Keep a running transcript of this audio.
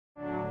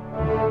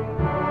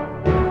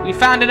We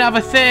found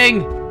another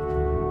thing.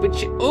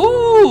 Which,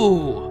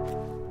 ooh.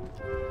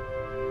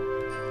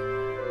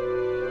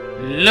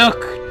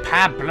 Look,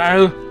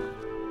 Pablo.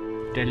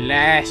 The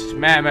last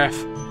mammoth.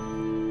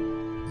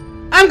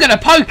 I'm gonna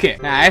poke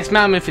it. Nah, this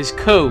mammoth is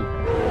cool.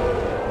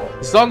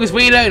 As long as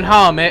we don't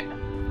harm it,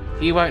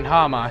 he won't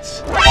harm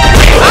us. Hello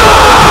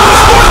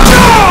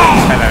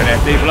there,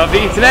 people of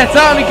the internet.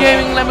 I'm the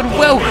Gaming Lemon.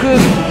 Welcome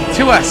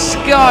to a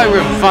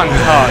Skyrim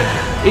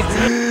Funtage.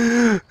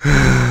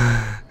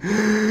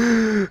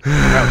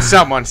 Well,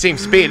 someone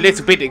seems to be a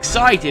little bit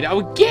excited. I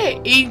will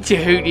get into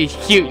who this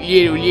cute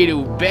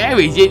little bear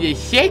is in a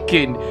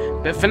second.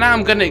 But for now,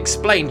 I'm going to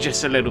explain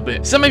just a little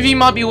bit. Some of you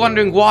might be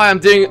wondering why I'm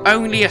doing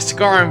only a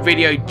Skyrim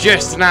video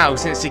just now,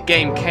 since the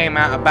game came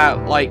out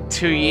about like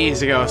 2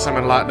 years ago or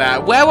something like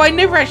that. Well, I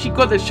never actually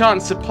got the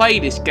chance to play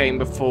this game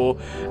before,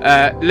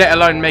 let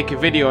alone make a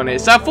video on it.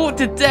 So I thought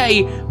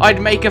today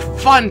I'd make a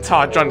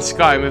Funtage on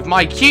Skyrim with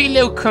my cute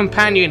little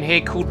companion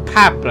here called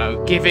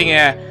Pablo, giving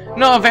a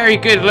not a very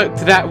good look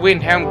to that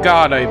Windhelm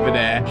guard over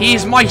there. He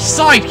is my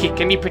sidekick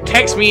and he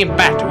protects me in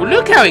battle.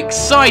 Look how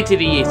excited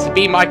he is to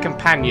be my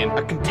companion.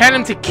 I can tell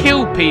him to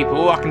kill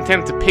people, I can tell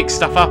him to pick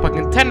stuff up, I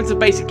can tell him to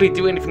basically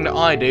do anything that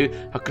I do.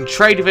 I can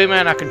trade with him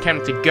and I can tell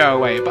him to go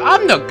away. But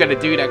I'm not going to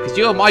do that because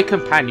you're my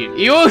companion.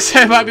 You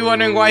also might be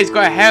wondering why he's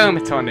got a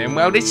helmet on him.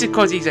 Well, this is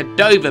because he's a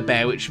Dover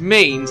bear, which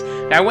means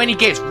that when he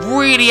gets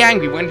really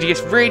angry, when he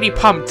gets really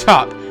pumped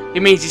up,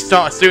 it means he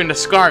starts doing the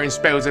Skyrim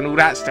spells and all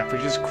that stuff,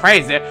 which is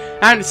crazy.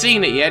 I haven't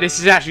seen it yet. This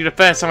is actually the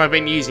first time I've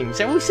been using him,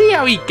 so we'll see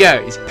how he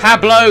goes.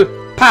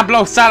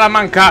 Pablo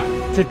Salamanca.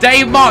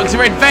 Today marks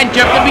our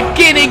adventure, the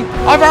beginning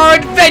of our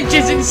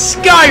adventures in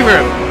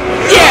Skyrim.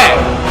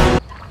 Yeah!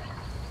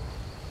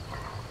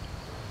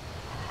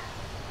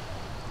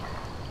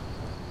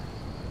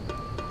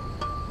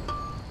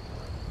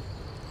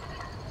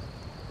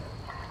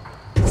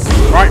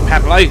 Right,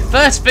 Pablo,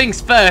 first things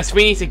first,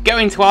 we need to go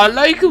into our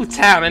local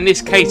town, in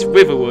this case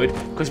Riverwood,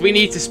 because we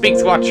need to speak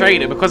to our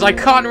trader, because I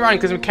can't run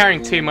because I'm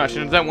carrying too much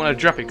and I don't want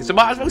to drop it, because I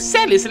might as well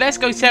sell it, so let's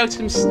go sell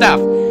some stuff.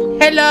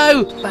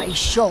 Hello! By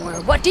sure,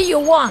 what do you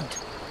want?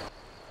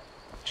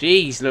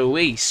 Jeez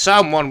Louise,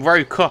 someone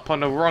woke up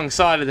on the wrong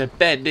side of the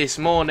bed this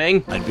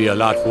morning. I'd be a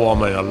lot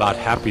warmer and a lot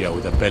happier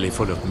with a belly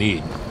full of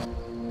meat.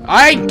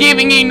 I ain't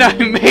giving you no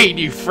meat,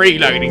 you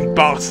freeloading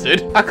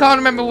bastard. I can't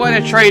remember where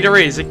the trader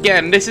is.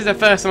 Again, this is the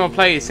first time I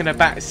play this in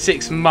about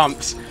 6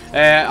 months.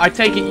 I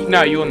take it...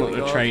 No, you're not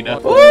the trader.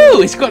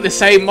 Ooh, it's got the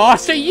same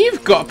master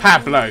you've got,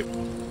 Pablo.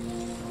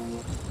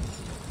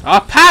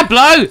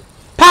 Pablo!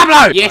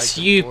 Pablo! Yes,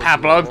 you,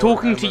 Pablo. I'm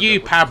talking to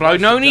you, Pablo.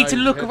 No need to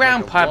look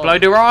around, Pablo.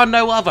 There are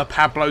no other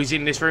Pablos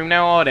in this room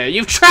now, are there?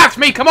 You've trapped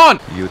me, come on!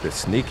 You the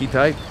sneaky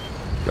type?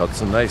 Got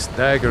some nice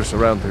daggers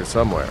around here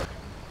somewhere.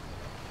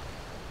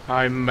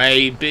 I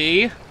may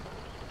be.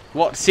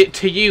 What's it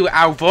to you,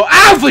 Alva?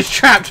 Alva's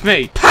trapped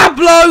me!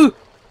 Pablo!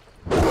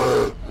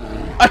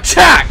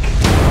 Attack!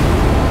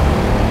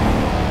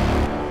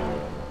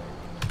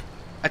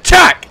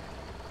 Attack!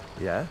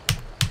 Yeah?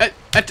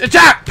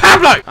 Attack!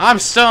 Pablo! I'm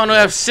starting to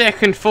have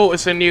second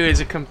thoughts on you as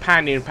a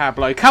companion,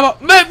 Pablo. Come on!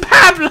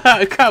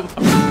 Pablo! Come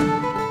on!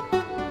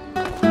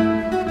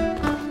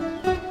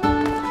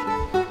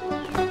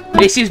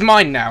 This is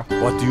mine now.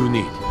 What do you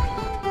need?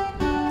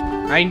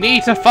 I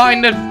need to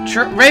find a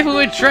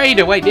Riverwood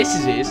trader. Wait, this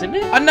is it, isn't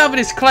it? Another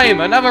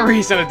disclaimer, another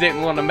reason I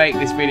didn't want to make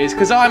this video is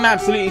because I'm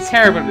absolutely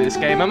terrible at this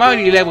game. I'm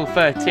only level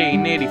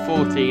 13, nearly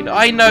 14.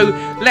 I know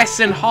less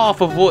than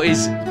half of what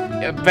is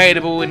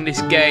available in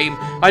this game.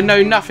 I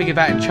know nothing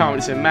about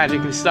enchantments and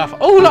magic and stuff.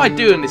 All I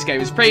do in this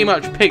game is pretty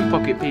much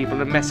pickpocket people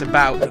and mess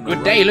about.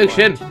 Good day,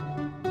 Lucian.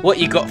 What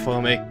you got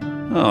for me?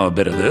 Oh, a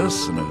bit of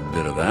this and a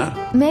bit of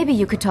that. Maybe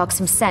you could talk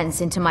some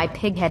sense into my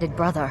pig-headed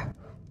brother.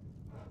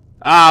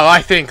 Oh,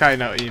 I think I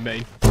know what you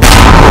mean.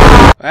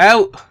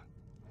 Well,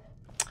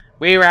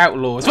 we're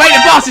outlaws. Wait,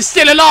 the boss is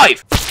still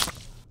alive!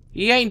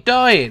 He ain't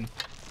dying.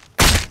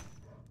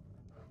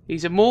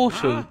 He's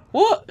immortal.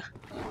 What?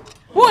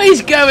 What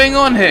is going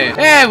on here?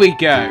 There we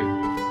go.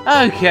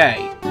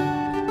 Okay.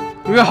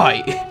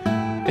 Right.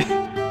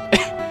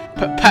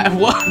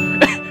 What?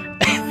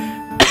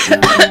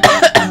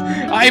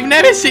 I've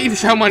never seen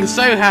someone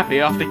so happy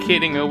after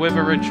killing a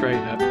Riverwood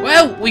trader.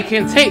 Well, we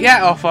can take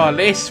that off our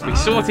list. We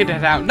sorted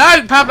it out.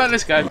 No, Pablo,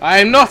 let's go. I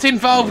am not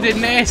involved in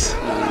this.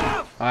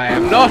 I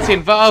am not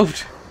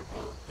involved.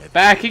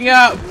 Backing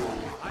up.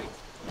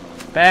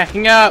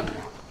 Backing up.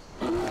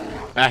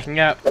 Backing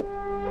up.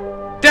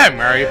 Don't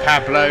worry,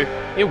 Pablo.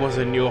 It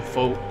wasn't your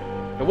fault.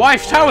 The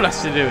wife told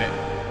us to do it.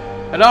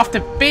 And after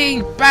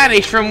being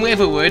banished from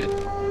Riverwood...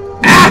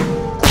 Ah!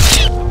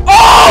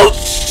 Oh,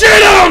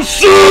 sit down,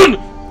 son!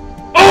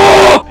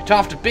 Oh! But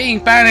after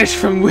being banished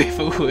from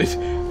Riverwood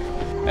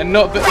and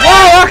not...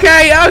 Whoa,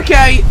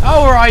 okay,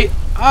 alright.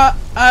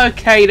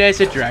 Okay,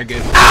 there's a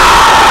dragon.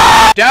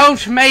 Ah!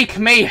 Don't make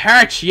me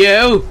hurt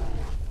you.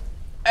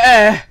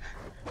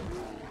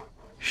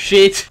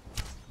 Shit.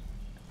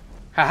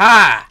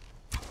 Haha.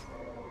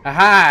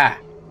 Haha.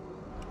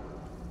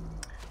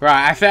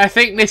 Right, I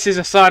think this is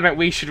a sign that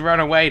we should run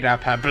away now,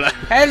 Pablo.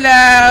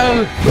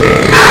 Hello!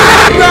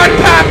 Ah, run,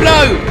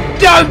 Pablo!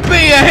 Don't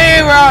be a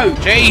hero!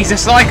 Jeez,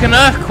 it's like an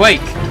earthquake.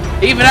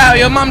 Even though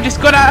your mum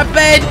just got out of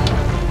bed.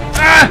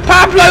 Ah,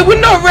 Pablo, we're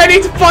not ready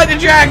to fight the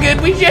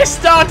dragon. We just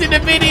started the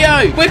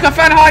video. Quick, I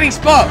found a hiding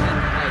spot.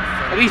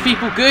 Are these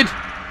people good?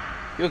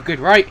 You're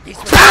good, right?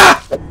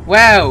 Ah!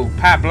 Well,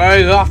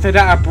 Pablo, after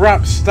that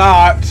abrupt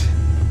start,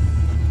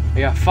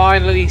 we are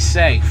finally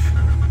safe.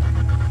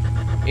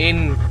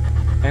 In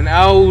an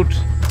old,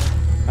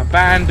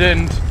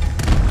 abandoned,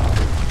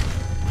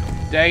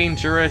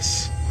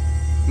 dangerous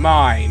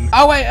mine.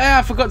 Oh wait,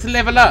 I forgot to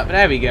level up.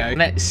 There we go.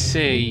 Let's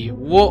see.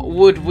 What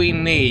would we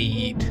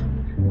need?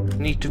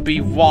 Need to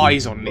be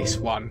wise on this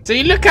one.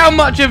 See, look how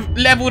much I've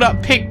leveled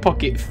up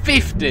pickpocket.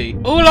 50.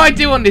 All I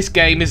do on this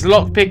game is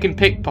lock, pick, and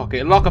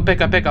pickpocket. Lock, a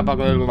pick, a pick, a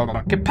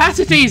pick.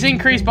 Capacity is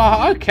increased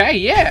by... Okay,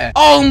 yeah.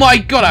 Oh my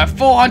god, I have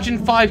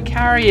 405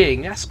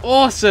 carrying. That's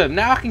awesome.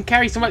 Now I can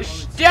carry so much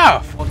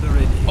stuff.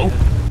 Oh,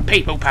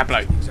 people,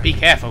 Pablo. Be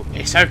careful.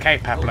 It's okay,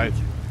 Pablo.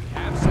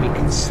 We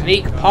can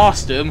sneak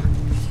past them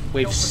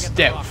with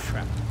stealth.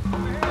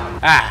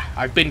 Ah,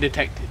 I've been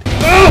detected.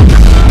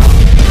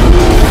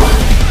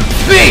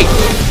 B!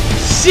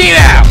 Sit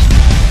down!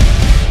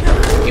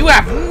 You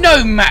have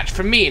no match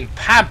for me and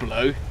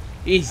Pablo.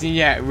 Isn't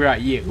that right,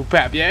 you,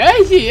 Pablo?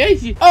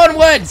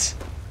 Onwards!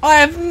 I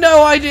have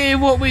no idea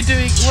what we're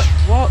doing.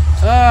 What?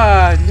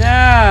 Ah,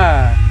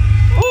 nah.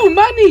 Oh,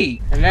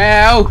 money!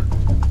 Hello?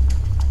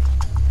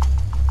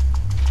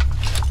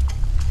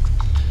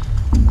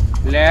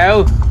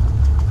 Hello?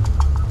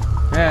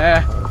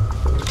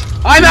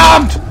 I'm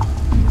armed!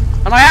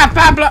 And I have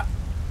Pablo!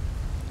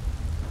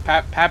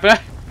 Pablo?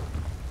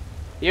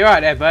 You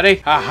right there,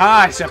 buddy?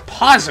 Aha, it's a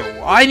puzzle.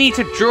 I need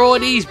to draw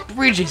these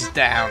bridges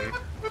down.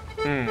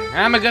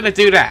 How am I gonna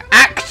do that?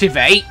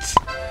 Activate!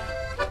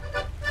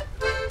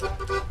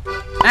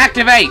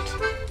 Activate!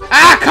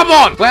 Ah, come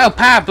on! Well,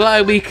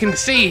 Pablo, we can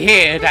see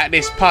here that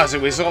this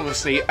puzzle is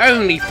obviously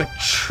only for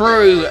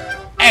true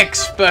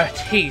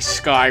expertise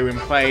Skyrim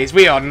players.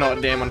 We are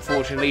not them,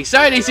 unfortunately,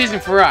 so this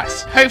isn't for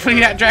us. Hopefully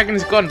that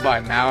dragon's gone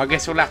by now. I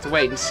guess we'll have to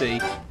wait and see.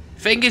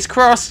 Fingers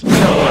crossed.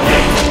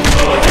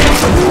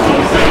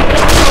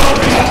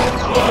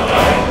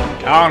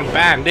 Darn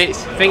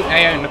bandits, think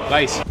they own the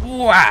place.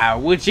 Wow,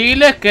 would you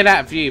look at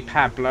that view,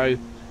 Pablo?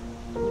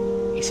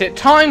 It's at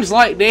times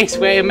like this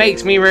where it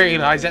makes me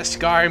realise that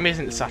Skyrim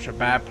isn't such a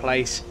bad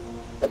place.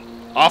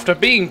 After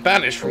being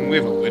banished from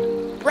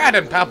Witherwood, Brad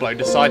and Pablo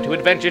decide to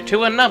adventure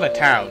to another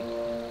town.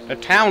 The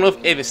town of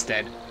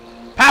Iverstead.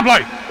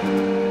 Pablo!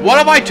 What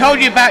have I told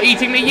you about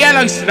eating the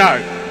yellow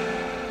snow?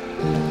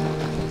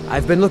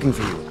 I've been looking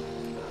for you.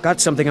 Got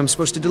something I'm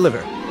supposed to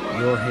deliver.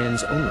 Your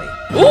hands only.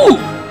 Ooh!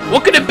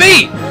 What could it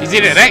be? Is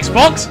it an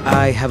Xbox?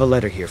 I have a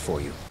letter here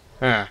for you.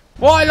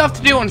 What I love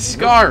to do on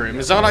Skyrim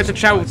is I like to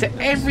travel to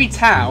every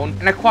town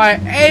and acquire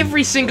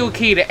every single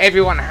key that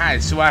everyone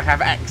has, so I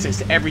have access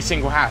to every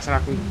single house and I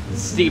can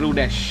steal all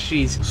their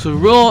shiz. So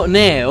right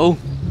now,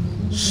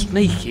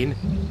 sneaking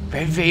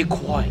very, very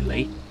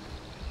quietly.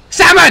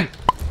 Salmon!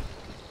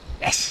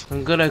 Yes!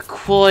 I'm gonna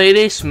acquire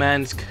this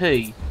man's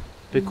key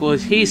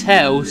because his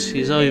house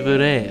is over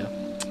there.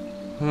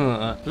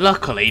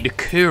 Luckily, the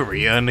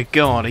courier and the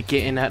guard are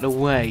getting out of the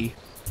way.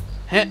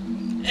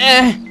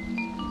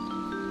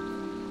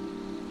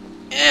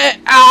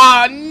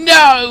 Ah,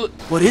 no!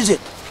 What is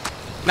it?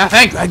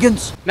 Nothing.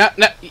 Dragons? No.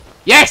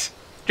 Yes!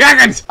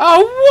 Dragons!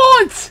 Oh,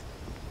 what?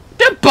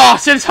 The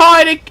bastard's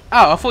hiding.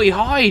 Oh, I thought he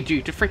hired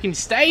you to freaking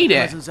stay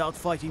there. Out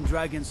fighting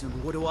dragons,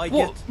 and what do I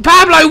get?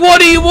 Pablo,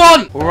 what do you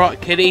want? Alright,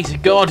 kiddies, the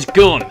guard's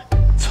gone.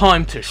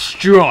 Time to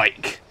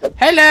strike.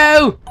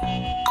 Hello!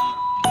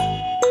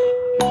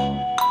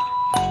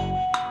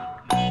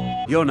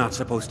 You're not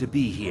supposed to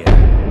be here.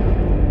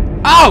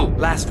 Oh!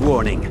 Last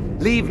warning.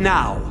 Leave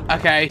now.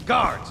 Okay.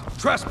 Guards!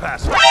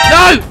 Trespassers!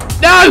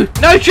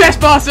 No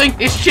trespassing!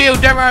 It's chill,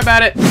 don't worry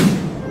about it.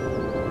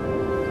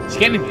 It's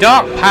getting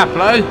dark,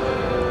 Pablo.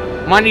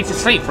 Might need to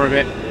sleep for a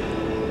bit.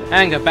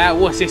 Hang about,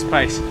 what's this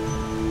place?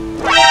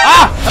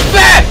 Ah! A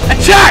bear!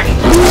 Attack!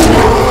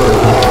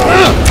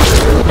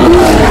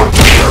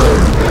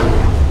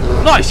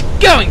 Nice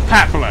going,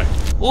 Pablo.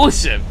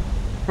 Awesome.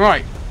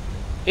 Right.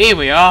 Here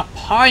we are.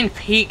 Pine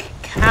Peak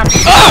Camp.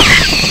 Ah!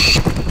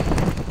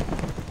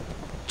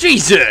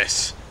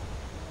 Jesus!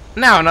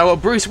 Now I know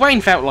what Bruce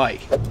Wayne felt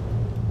like.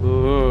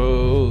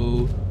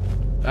 Ooh.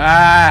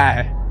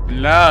 Ah,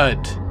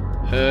 blood.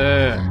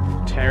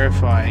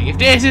 Terrifying. If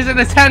this isn't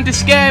an attempt to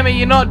scare me,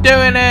 you're not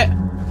doing it.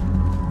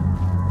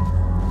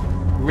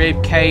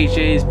 Rib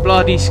cages,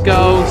 bloody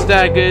skulls,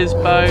 daggers,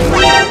 bones.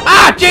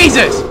 Ah,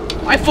 Jesus!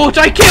 I thought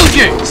I killed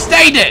you!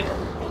 Stay dead!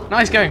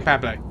 Nice going,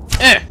 Pablo.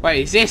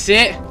 Wait, is this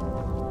it?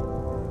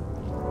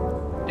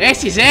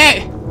 This is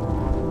it?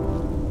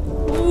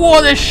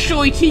 What a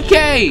shitey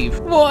cave!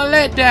 What a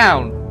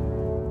letdown!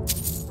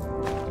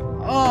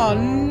 Oh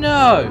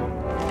no!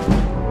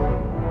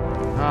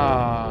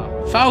 Ah,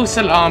 false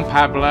alarm,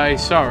 Pablo.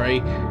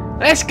 Sorry.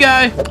 Let's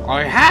go.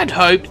 I had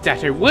hoped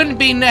that it wouldn't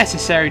be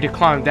necessary to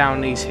climb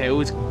down these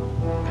hills.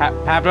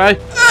 Pablo?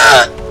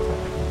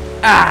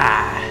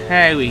 Ah,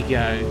 there we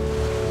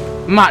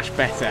go. Much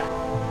better.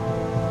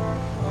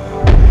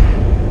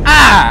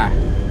 Ah!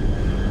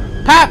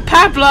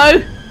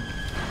 Pablo!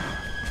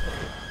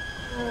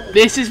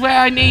 This is where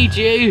I need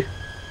you.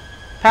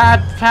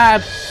 Pab.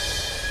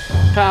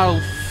 Oh,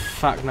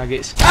 fuck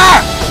nuggets.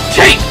 Ah!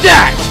 Take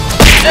that!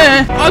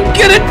 I'm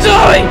gonna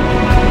die!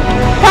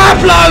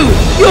 Pablo!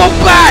 You're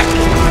back!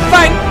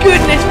 Thank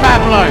goodness,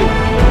 Pablo!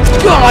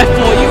 God, I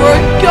thought you were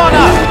a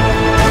goner!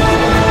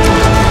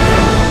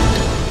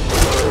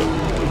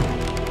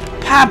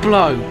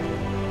 Pablo!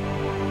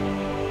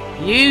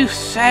 You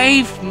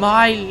saved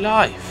my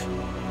life.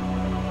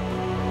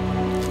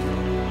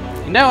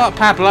 You know what,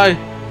 Pablo?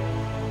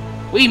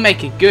 We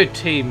make a good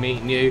team, me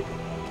and you.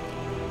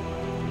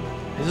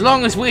 As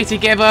long as we're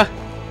together,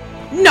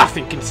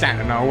 nothing can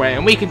stand in our way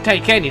and we can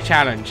take any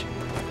challenge.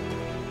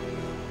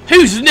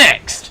 Who's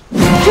next?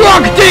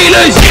 Drug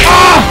dealers!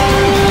 Ah!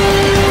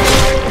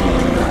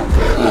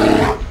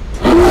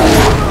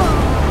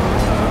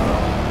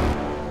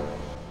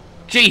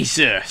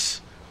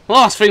 Jesus!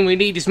 Last thing we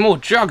need is more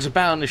drugs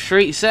about on the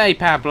streets, eh,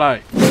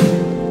 Pablo?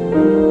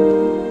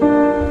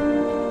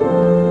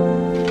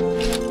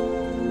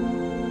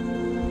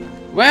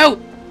 Well,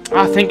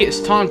 I think it's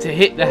time to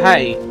hit the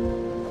hay.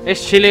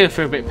 Let's chill here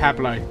for a bit,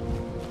 Pablo.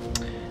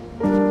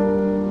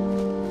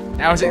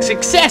 That was a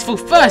successful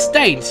first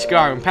day in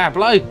Skyrim,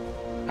 Pablo.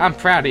 I'm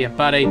proud of you,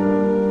 buddy.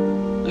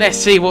 Let's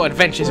see what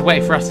adventures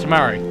await for us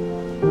tomorrow.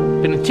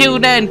 But until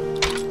then,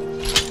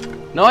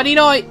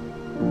 nighty-night.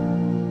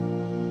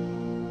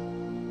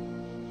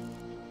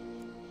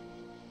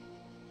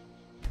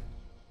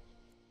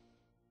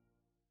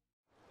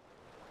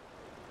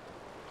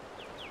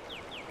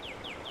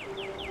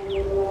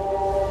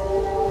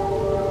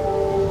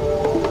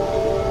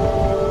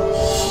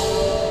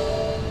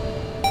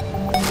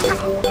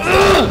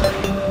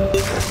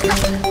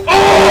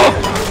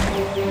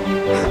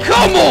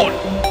 Come on!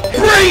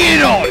 Bring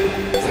it on!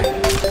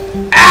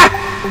 Ah!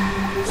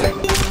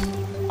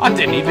 I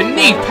didn't even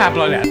need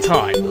Pablo that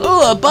time.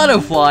 Oh, a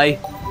butterfly.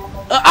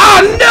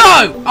 Oh,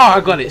 no! Oh, I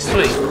got it.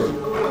 Sweet.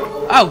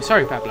 Oh,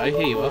 sorry, Pablo.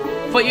 Here you are.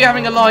 Thought you were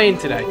having a lie-in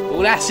today.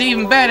 Well, that's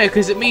even better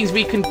because it means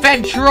we can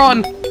venture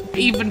on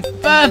even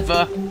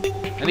further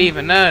and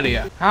even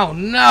earlier. Oh,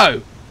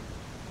 no!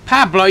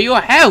 Pablo,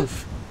 your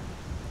health!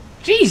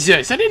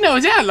 Jesus, I didn't know it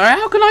was out there.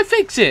 How can I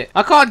fix it?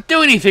 I can't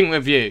do anything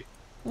with you.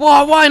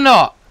 Why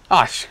not?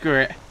 Ah, screw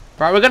it.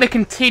 Right, we're going to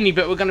continue,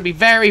 but we're going to be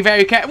very,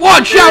 very careful.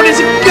 Watch out, there's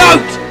a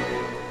goat!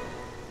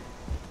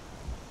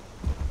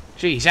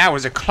 Jeez, that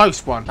was a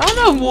close one. I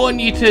don't want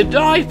you to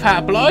die,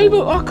 Pablo,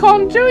 but I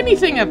can't do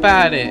anything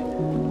about it.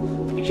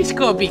 You just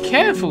got to be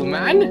careful,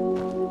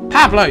 man.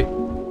 Pablo,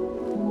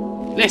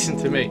 listen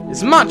to me.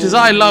 As much as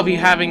I love you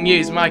having you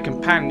as my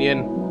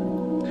companion,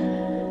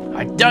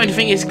 I don't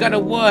think it's going to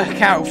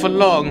work out for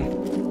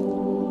long.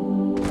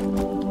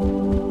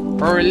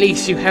 Or at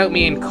least you help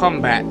me in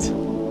combat.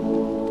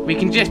 We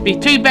can just be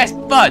two best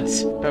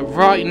buds, but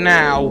right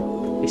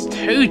now, it's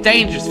too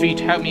dangerous for you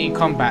to help me in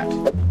combat.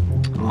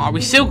 Oh,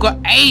 we still got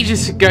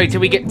ages to go till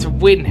we get to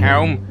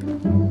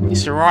Windhelm.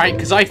 It's alright,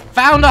 because I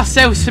found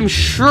ourselves some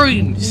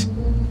shrooms.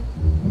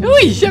 Oh,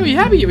 you're so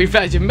happy we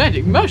found some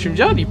magic mushrooms,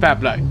 aren't you,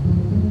 Pablo?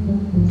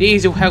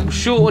 These will help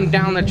shorten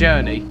down the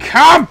journey.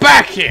 Come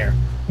back here!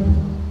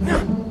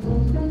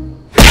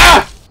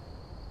 Ah!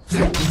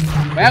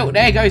 Well,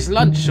 there goes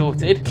lunch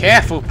sorted.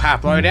 Careful,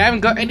 Pablo, they haven't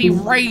got any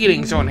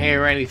railings on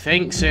here or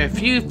anything, so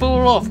if you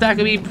fall off, that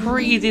could be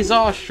pretty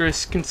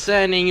disastrous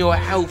concerning your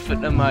health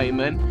at the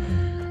moment.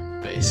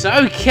 But it's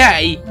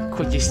okay,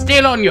 because you're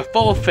still on your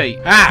 4 feet.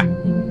 Ah!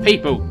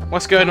 People,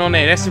 what's going on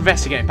here? Let's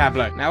investigate,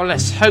 Pablo. Now,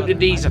 let's hope that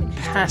these are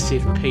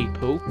passive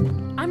people.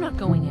 I'm not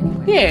going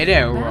anywhere. Yeah,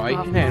 they're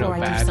alright. They're not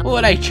bad.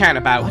 What are they chatting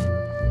about?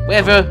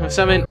 Weather or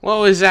something?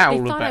 What was that all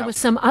They thought about? I was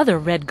some other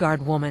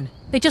Redguard woman.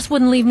 They just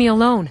wouldn't leave me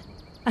alone.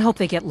 I hope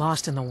they get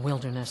lost in the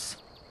wilderness.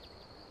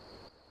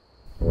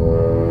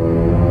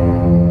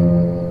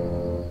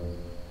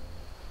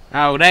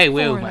 Oh, they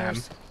will, ma'am.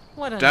 Foreigners.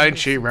 What a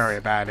Don't you nuisance. worry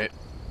about it.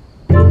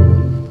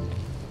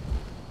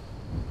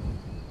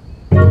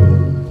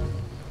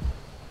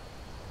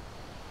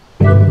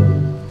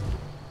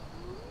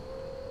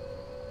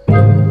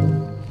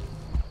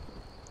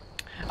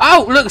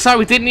 Oh, looks like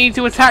we didn't need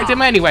to attack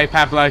them anyway,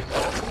 Pablo.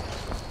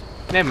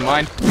 Never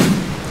mind.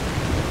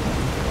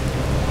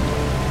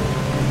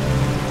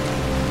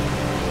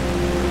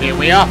 Here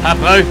we are,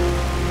 Pablo.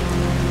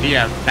 The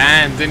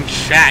abandoned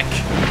shack.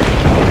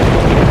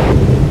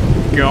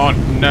 God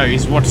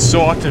knows what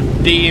sort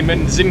of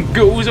demons and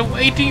ghouls are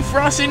waiting for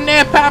us in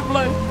there,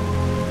 Pablo.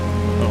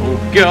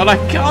 Oh God, I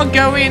can't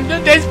go in.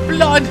 There's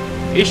blood.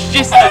 It's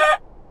just...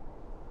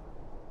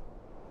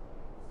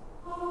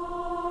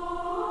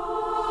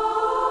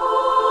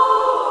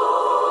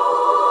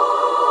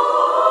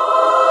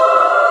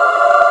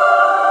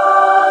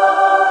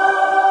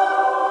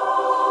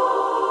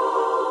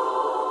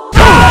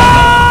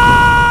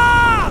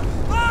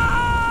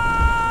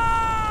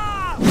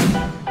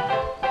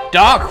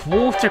 Dark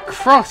Water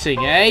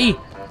Crossing, eh?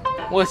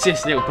 What's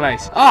this little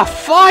place? Ah,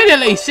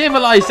 finally!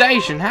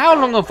 Civilization! How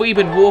long have we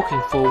been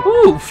walking for?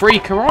 Ooh, free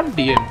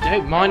coronium.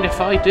 Don't mind if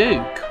I do.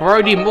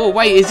 Coronium ore.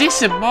 Wait, is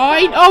this a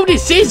mine? Oh,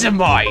 this is a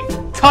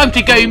mine! Time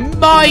to go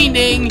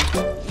mining!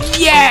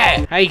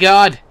 Yeah! Hey,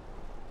 guard.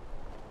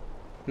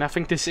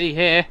 Nothing to see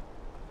here.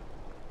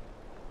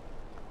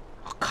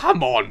 Oh,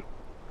 come on!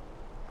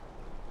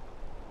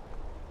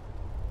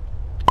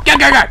 Go,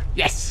 go, go!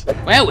 Yes!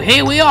 Well,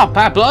 here we are,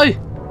 Pablo.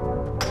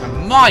 A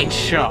mine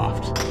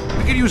shaft.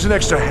 We could use an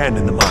extra hand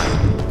in the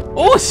mine.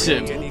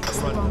 Awesome!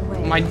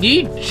 My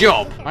new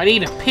job. I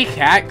need a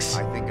pickaxe.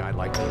 I think I'd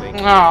like to make...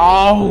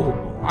 Oh!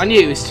 I knew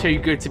it was too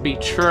good to be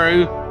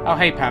true. Oh,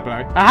 hey,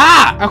 Pablo.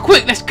 Aha! Oh,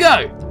 quick, let's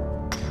go!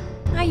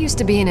 I used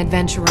to be an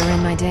adventurer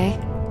in my day.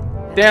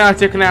 Then I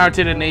took an arrow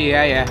to the knee.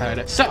 Yeah, I heard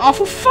it. So, oh,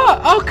 for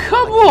fuck! Oh,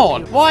 come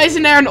on! Why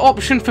isn't there an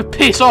option for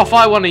piss off?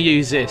 I want to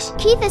use this.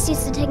 Keithus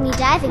used to take me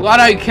diving. Well,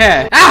 I don't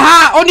care.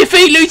 Aha! On your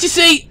feet, lose your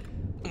seat!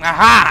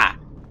 Aha!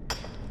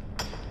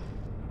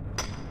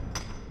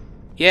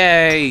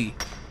 Yay!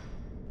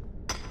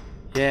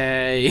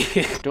 Yay!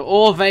 The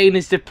ore vein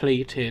is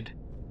depleted.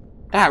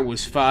 That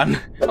was fun.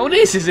 Oh,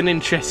 this is an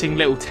interesting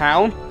little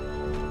town.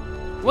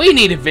 We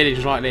need a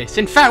village like this.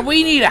 In fact,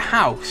 we need a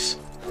house.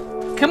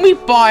 Can we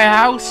buy a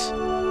house?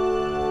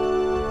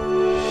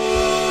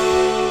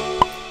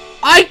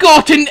 I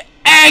got an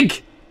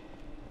egg!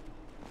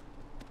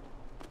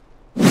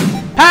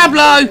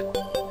 Pablo!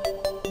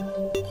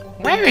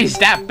 Where is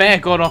that bear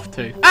gone off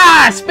to?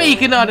 Ah,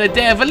 speaking of the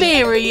devil,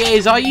 here he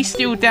is. Are you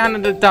still down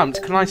in the dumps?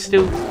 Can I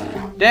still...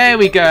 There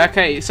we go.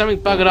 Okay, something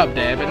buggered up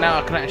there, but now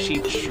I can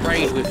actually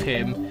trade with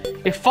him.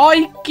 If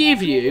I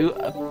give you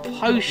a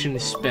potion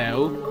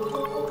spell...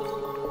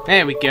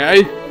 There we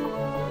go.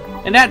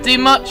 Did that do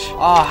much?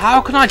 Oh, how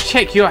can I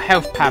check your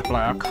health, Pablo?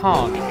 I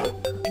can't.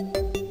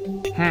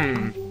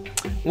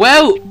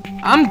 Well,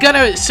 I'm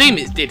gonna assume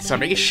it did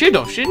something. It should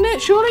have, shouldn't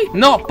it, surely?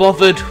 Not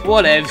bothered.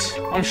 Whatevs.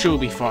 I'm sure he'll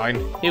be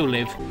fine. He'll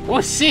live.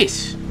 What's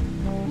this?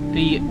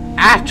 The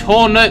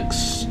Atonic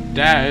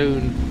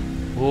Stone.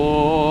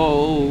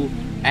 Oh,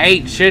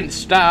 ancient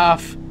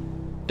stuff.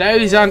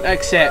 Don't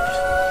accept.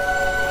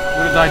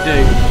 What did I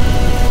do?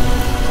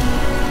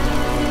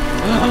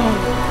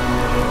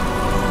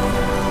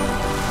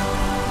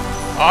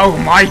 Oh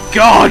my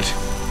god!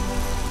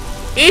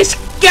 It's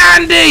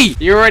Gandhi!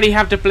 You already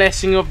have the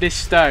blessing of this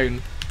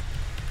stone.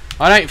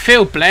 I don't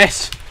feel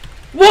blessed.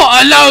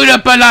 What a load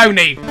of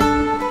baloney!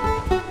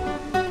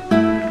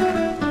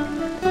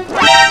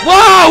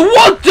 Whoa!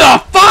 What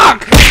the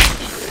fuck?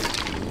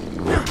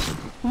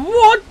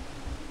 What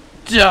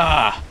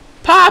the?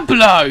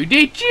 Pablo,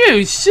 did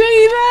you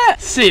see that?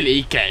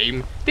 Silly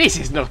game. This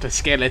is not a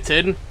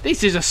skeleton.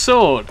 This is a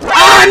sword.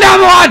 Ah,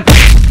 another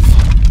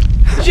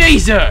one!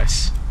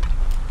 Jesus!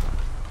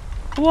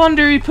 I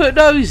wonder who put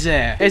those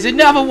there. There's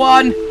another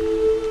one.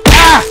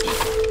 Ah!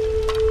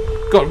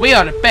 God, we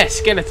are the best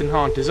skeleton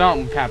hunters,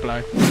 aren't we,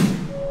 Pablo?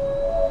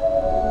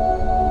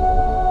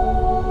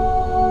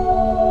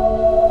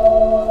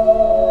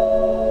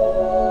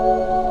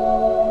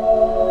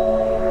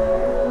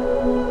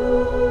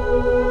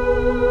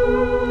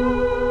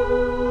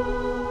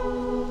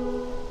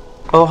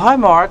 Oh, hi,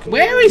 Mark.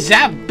 Where is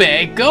that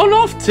bear gone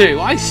off to?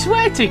 I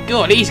swear to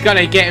God, he's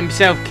gonna get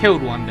himself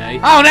killed one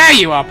day. Oh, there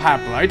you are,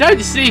 Pablo. Don't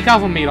sneak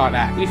up on me like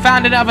that. We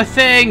found another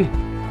thing.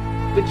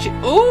 Which,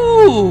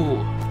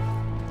 ooh.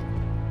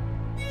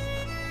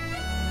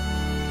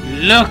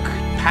 Look,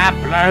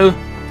 Pablo.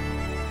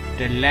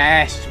 The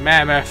last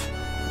mammoth.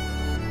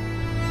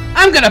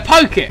 I'm gonna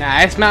poke it.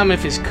 Nah, this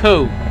mammoth is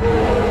cool.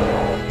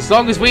 As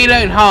long as we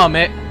don't harm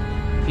it,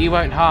 he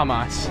won't harm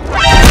us.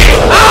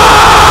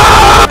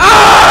 Ah!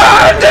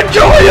 Ah! The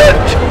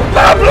giant!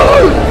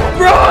 Pablo!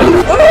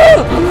 Run!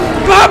 Ah!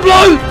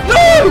 Pablo!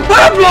 No!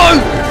 Pablo!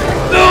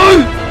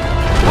 No!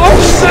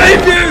 I'll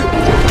save you!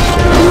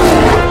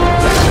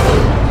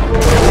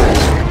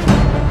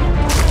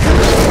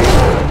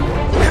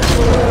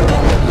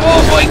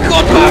 Oh my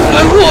god,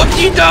 Pablo! What have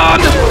you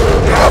done?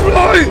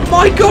 Pablo!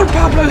 My god,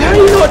 Pablo! How are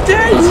you not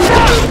dead?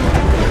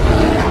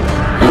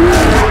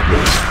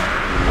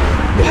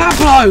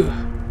 Pablo!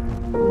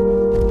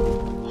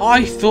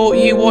 I thought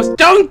you was...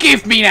 Don't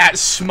give me that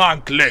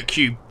smug look,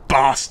 you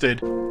bastard!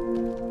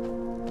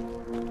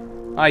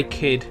 I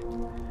kid.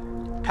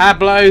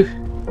 Pablo,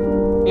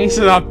 this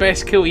is our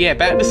best kill yet,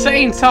 but at the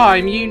same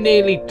time, you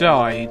nearly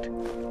died.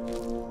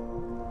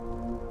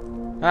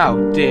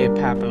 Oh dear,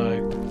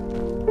 Pablo.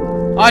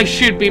 I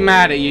should be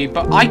mad at you,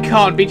 but I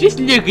can't be. Just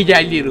look at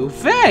that little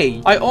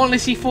face. I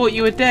honestly thought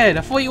you were dead.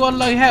 I thought you were on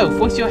low health.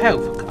 What's your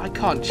health? I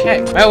can't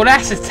check. Well,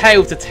 that's a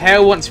tale to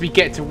tell once we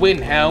get to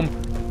Windhelm.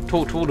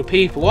 Talk to all the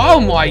people.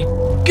 Oh my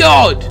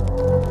god!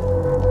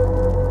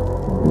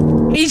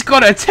 He's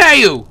got a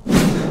tail!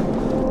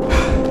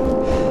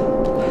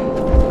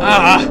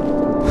 Ah!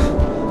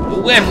 The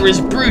weather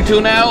is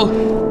brutal now.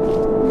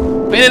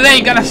 But it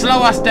ain't gonna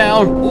slow us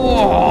down.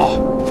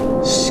 Oh!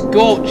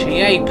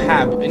 Scorchy, eh,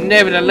 Pab? But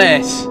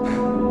nevertheless,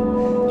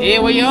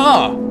 here we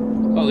are.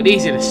 Oh,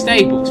 these are the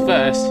stables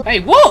first.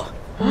 Hey, what?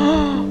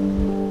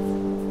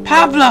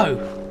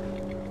 Pablo!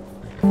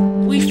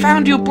 We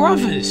found your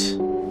brothers.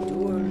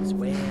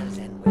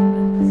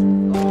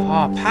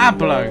 Oh,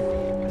 Pablo.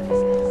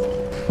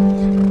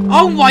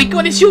 Oh my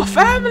god, it's your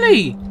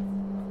family.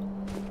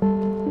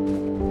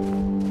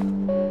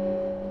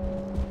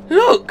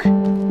 Look,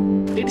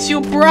 it's your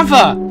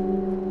brother,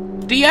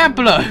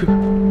 Diablo.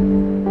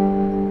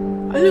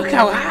 Oh, look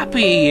how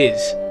happy he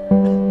is.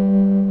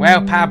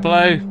 Well,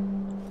 Pablo,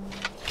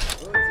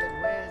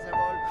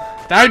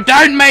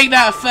 don't make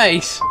that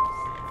face.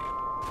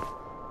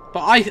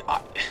 But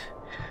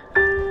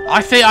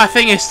I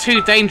think it's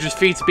too dangerous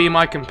for you to be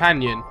my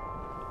companion.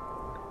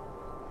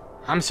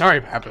 I'm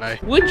sorry, Pablo.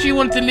 Would you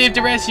want to live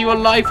the rest of your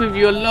life with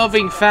your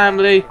loving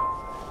family?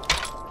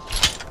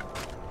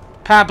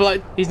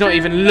 Pablo, he's not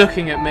even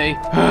looking at me.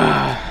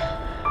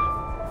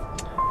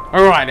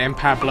 Alright then,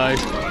 Pablo.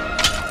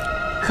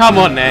 Come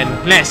on then,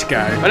 let's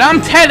go. But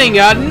I'm telling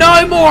you,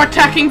 no more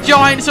attacking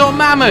giants or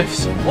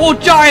mammoths. Or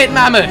giant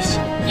mammoths.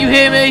 You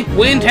hear me?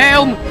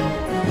 Windhelm?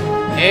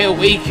 Here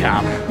we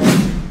come.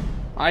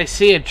 I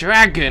see a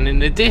dragon in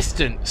the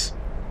distance.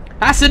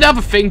 That's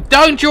another thing.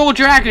 Don't draw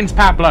dragons,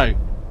 Pablo.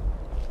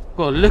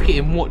 God, look at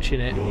him watching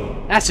it.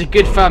 That's a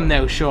good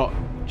thumbnail shot.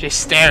 Just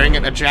staring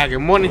at the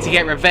dragon, wanting to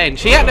get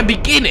revenge. See, at the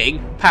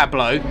beginning,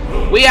 Pablo,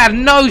 we had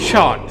no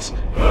chance.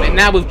 But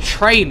now with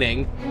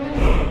training,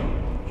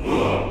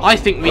 I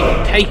think we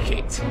can take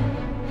it.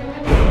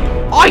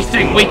 I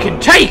think we can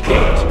take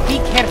it! Be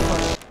careful.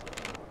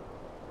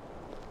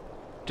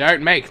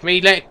 Don't make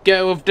me let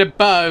go of the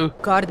bow.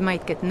 Guard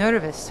might get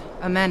nervous.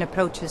 A man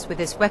approaches with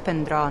his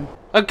weapon drawn.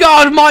 A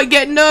guard might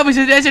get nervous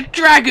if there's a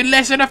dragon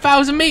less than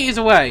 1,000 meters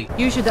away.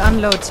 You should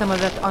unload some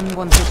of that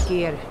unwanted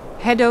gear.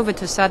 Head over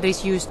to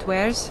Sadri's used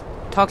wares.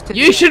 Talk to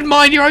You should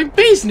mind your own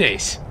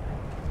business.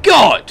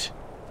 God!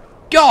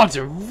 Guards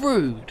are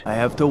rude. I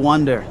have to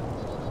wonder.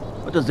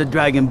 What does the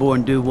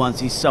Dragonborn do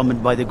once he's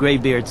summoned by the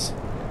Greybeards?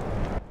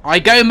 I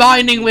go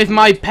mining with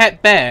my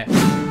pet bear.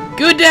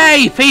 Good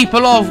day,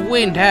 people of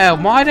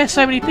Windhelm. Why are there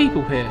so many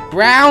people here?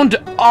 Brown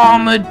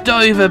armored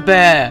Dover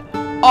bear.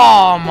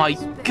 Oh my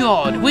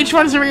god. Which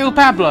one's the real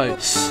Pablo?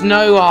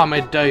 Snow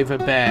armored Dover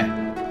bear.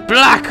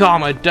 Black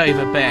armored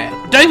Dover bear.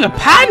 Dover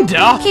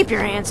panda? Keep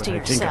your hands to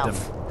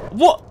yourself.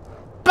 What?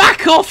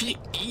 Back off.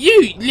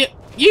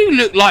 You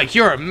look like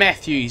you're a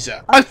meth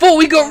user. I thought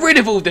we got rid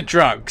of all the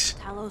drugs.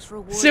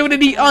 Sealed in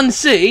the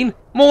unseen?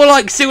 More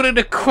like sealed in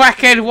the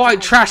crackhead white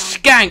trash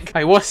skank.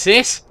 Hey, what's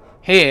this?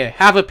 Here,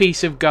 have a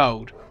piece of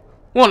gold.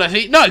 What is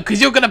it? No, because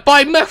you're going to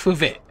buy meth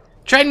with it.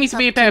 Train me to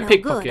be a bear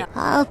pickpocket.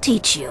 I'll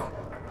teach you,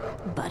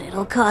 but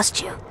it'll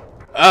cost you.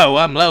 Oh,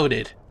 I'm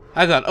loaded.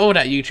 I got all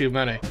that YouTube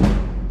money.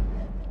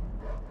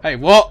 Hey,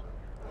 what?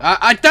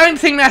 I don't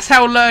think that's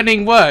how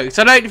learning works.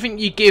 I don't think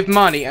you give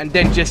money and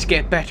then just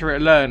get better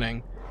at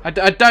learning. I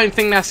don't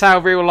think that's how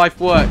real life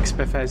works,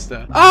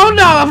 Bethesda. Oh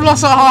no, I've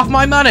lost half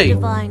my money.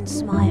 Divine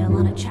smile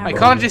on a I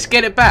can't just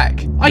get it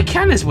back. I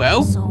can as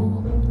well.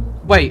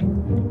 Wait.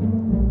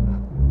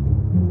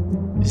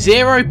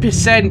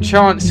 0%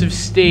 chance of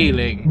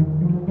stealing.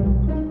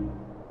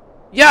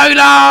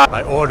 YOLO!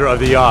 By order of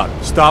the Yard,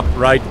 stop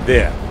right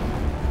there.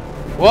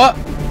 What?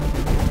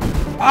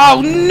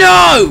 Oh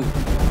no!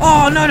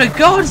 Oh no, the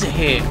guards are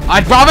here.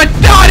 I'd rather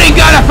die than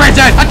go to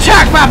prison!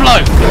 Attack,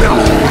 Pablo!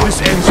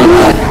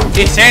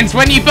 This ends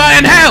when you burn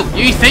in hell!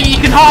 You think you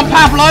can harm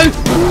Pablo?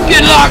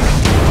 Good luck!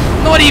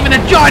 Not even a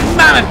giant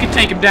mammoth can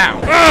take him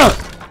down! Ugh.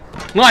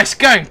 Nice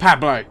going,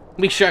 Pablo.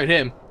 We showed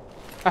him.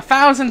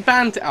 1,000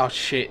 band... Oh,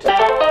 shit.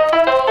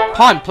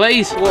 Pint,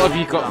 please. What have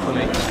you got for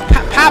me?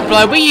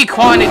 Pablo, will you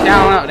quiet it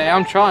down out there?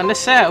 I'm trying to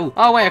sell.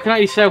 Oh, wait, I can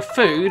only sell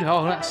food.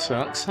 Oh, that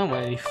sucks. I don't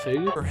want any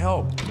food. For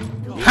help.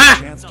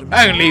 Ha!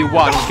 Only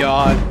one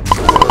guard.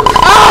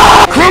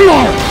 Ah! Come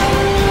on!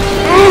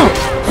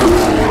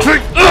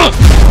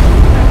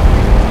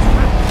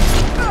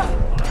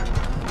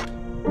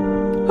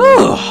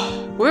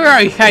 We're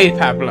okay,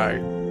 Pablo.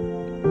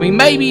 We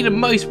may be the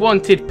most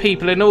wanted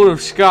people in all of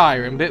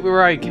Skyrim, but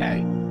we're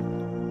okay.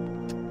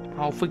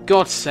 Oh, for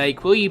God's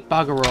sake, will you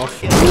bugger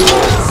off? You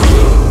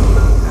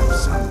have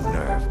some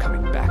nerve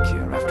coming back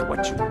here after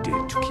what you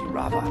did to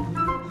Kirava.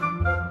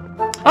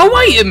 Oh,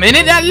 wait a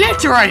minute, that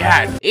letter I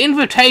had!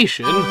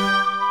 Invitation.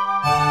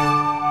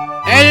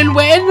 And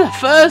when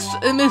first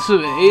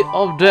emissary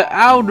of the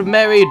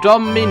Aldmeri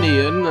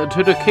Dominion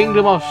to the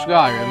Kingdom of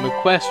Skyrim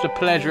request the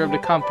pleasure of the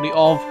company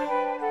of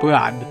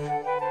Brad.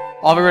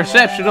 Of a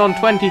reception on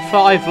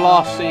 25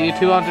 last year,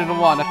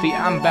 201 at the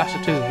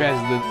Ambassador's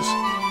residence.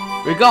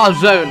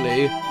 Regards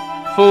only,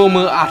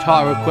 formal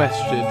attire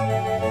requested.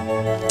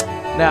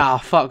 Nah,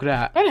 fuck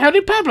that. Where the hell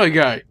did Pablo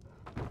go?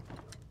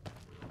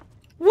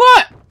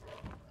 What?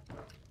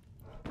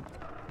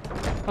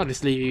 I'll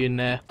just leave you in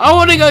there. I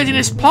want to go to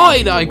this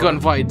party that I got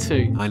invited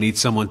to. I need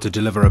someone to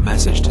deliver a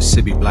message to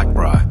Sibby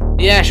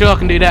Blackbriar. Yeah, sure, I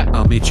can do that.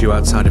 I'll meet you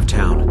outside of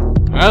town.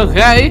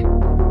 Okay.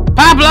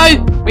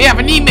 Pablo, we have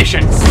a new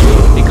mission.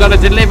 We gotta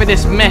deliver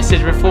this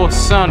message before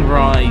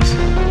sunrise.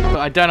 But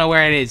I don't know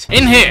where it is.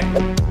 In here.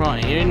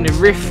 Right, you're in the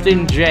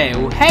Riften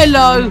jail.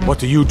 Hello.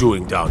 What are you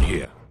doing down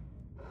here?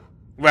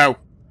 Well,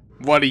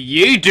 what are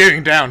you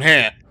doing down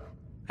here?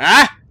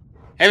 Huh?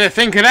 Ever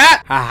think of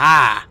that?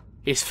 Haha.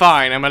 It's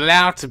fine, I'm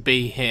allowed to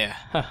be here.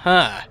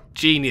 Haha.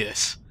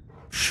 Genius.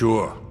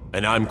 Sure,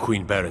 and I'm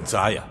Queen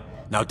Berenzaya.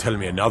 Now tell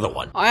me another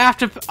one. I have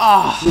to...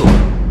 Ah.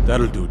 Look,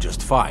 that'll do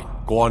just fine.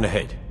 Go on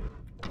ahead.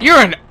 You're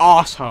an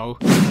asshole.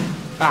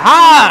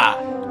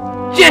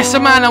 Aha! Just the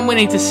man I'm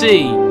willing to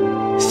see.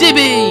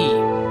 Sibby!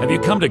 Have you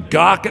come to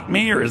gawk at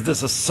me, or is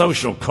this a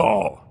social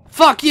call?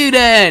 Fuck you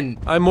then!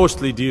 I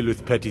mostly deal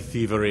with petty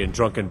thievery and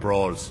drunken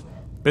brawls.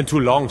 Been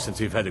too long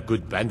since we've had a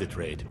good bandit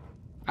raid.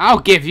 I'll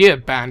give you a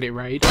bandit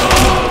raid.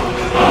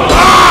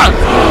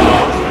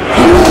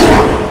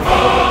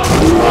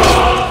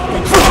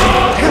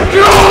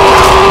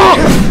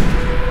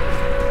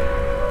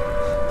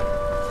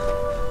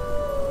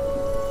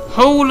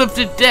 Hall of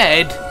the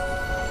Dead?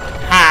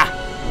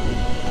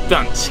 Ha!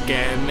 Don't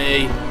scare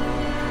me.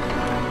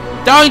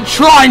 Don't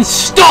try and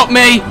stop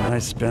me! I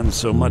spend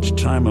so much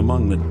time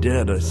among the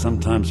dead, I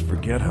sometimes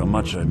forget how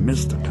much I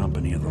miss the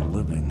company of the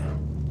living.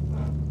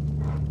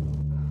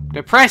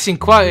 The pressing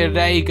quote of the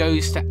day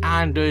goes to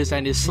Anders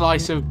and his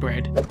slice of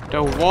bread.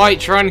 The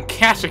Whiterun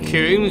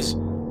Catacombs?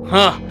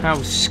 Huh,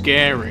 how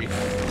scary.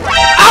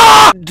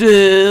 Ah!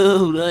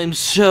 Dude, I'm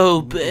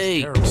so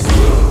baked.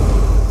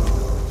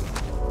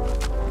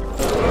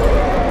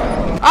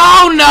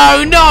 Oh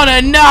no, not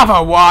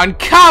another one!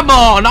 Come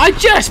on, I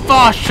just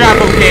fast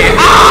traveled here.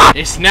 Ah!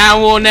 It's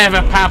now or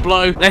never,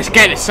 Pablo. Let's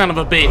get this son of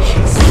a bitch.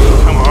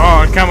 Come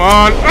on, come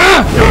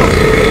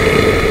on.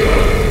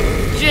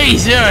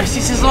 Jesus,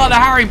 this is like the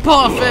Harry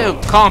Potter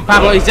film. Come on,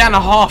 Pablo, he's down to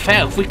half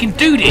health. We can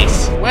do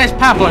this. Where's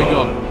Pablo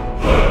gone?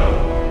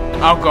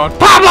 Oh god,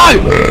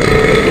 Pablo!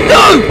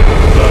 No!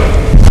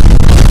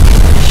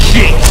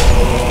 Shit!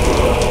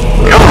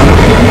 Come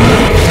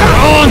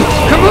on!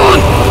 Come on!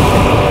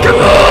 Come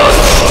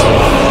on!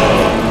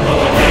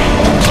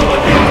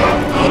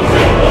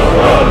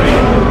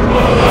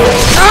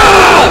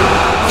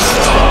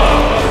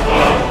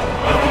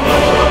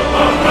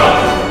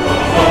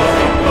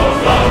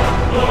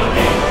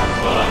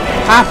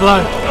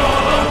 Pablo!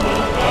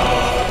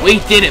 We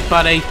did it,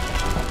 buddy.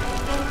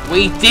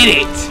 We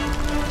did it!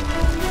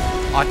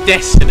 Our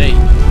destiny.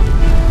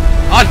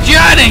 Our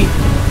journey!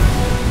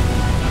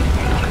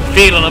 I can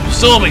feel it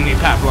absorbing me,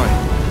 Pablo.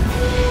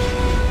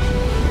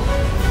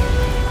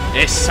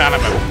 This son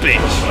of a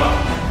bitch.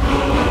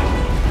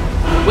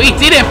 We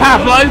did it,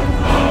 Pablo!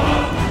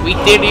 We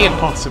did the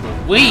impossible.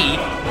 We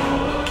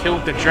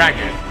killed the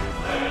dragon.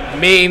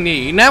 Me and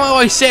you. Now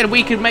I said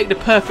we could make the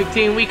perfect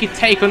team, we could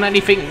take on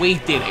anything, we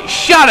did it.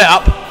 Shut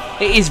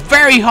up! It is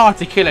very hard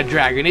to kill a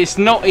dragon, it's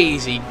not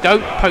easy.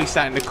 Don't post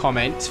that in the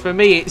comments. For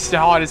me, it's the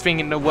hardest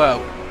thing in the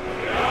world.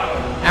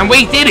 And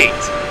we did it!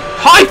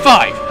 High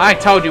five! I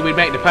told you we'd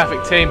make the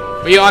perfect team.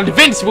 We are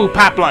invincible,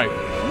 Pablo.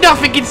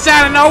 Nothing can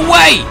stand in our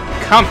way!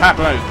 Come,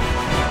 Pablo.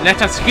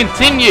 Let us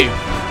continue.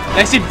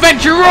 Let's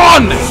adventure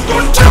on!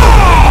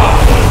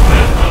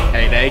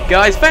 Hey there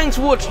guys, thanks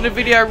for watching the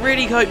video. I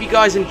really hope you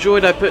guys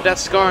enjoyed. I put that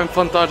Skyrim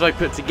Funtage I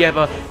put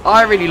together.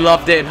 I really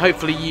loved it and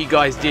hopefully you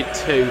guys did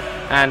too.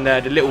 And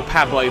the little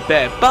Pablo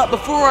bear. But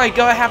before I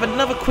go, I have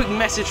another quick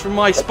message from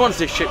my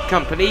sponsorship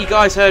company. You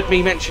guys heard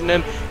me mention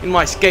them in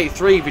my Skate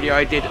 3 video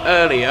I did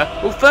earlier.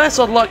 Well, first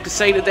I'd like to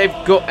say that they've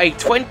got a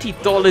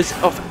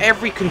 $20 off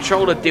every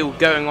controller deal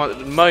going on at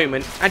the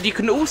moment. And you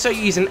can also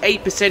use an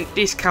 8%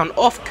 discount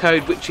off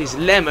code, which is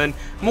LEMON.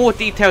 More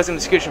details in the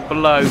description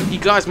below. You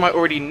guys might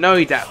already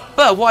know that.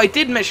 But what I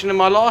did mention in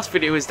my last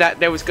video is that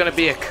there was going to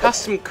be a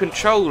custom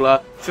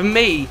controller for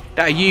me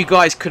that you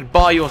guys could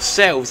buy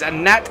yourselves,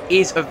 and that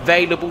is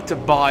available to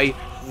buy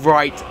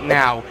right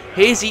now.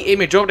 Here's the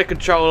image of the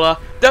controller.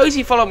 Those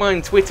who follow me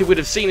on Twitter would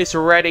have seen this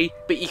already,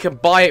 but you can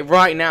buy it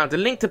right now. The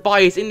link to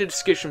buy is in the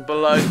description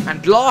below.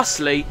 And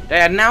lastly,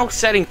 they are now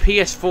selling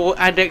PS4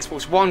 and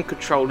Xbox One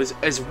controllers,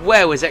 as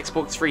well as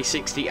Xbox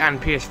 360 and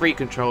PS3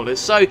 controllers.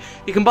 So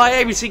you can buy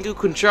every single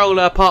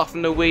controller apart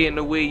from the Wii and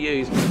the Wii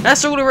U's.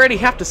 That's all I really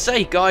have to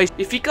say, guys.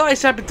 If you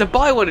guys happen to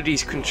buy one of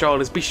these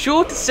controllers, be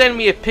sure to send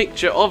me a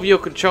picture of your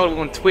controller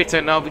on Twitter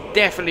and I'll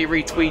definitely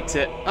retweet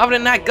it. Other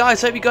than that,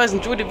 guys, hope you guys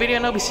enjoyed the video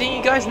and I'll be seeing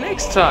you guys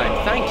next time.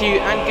 Thank you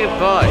and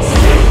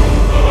goodbye.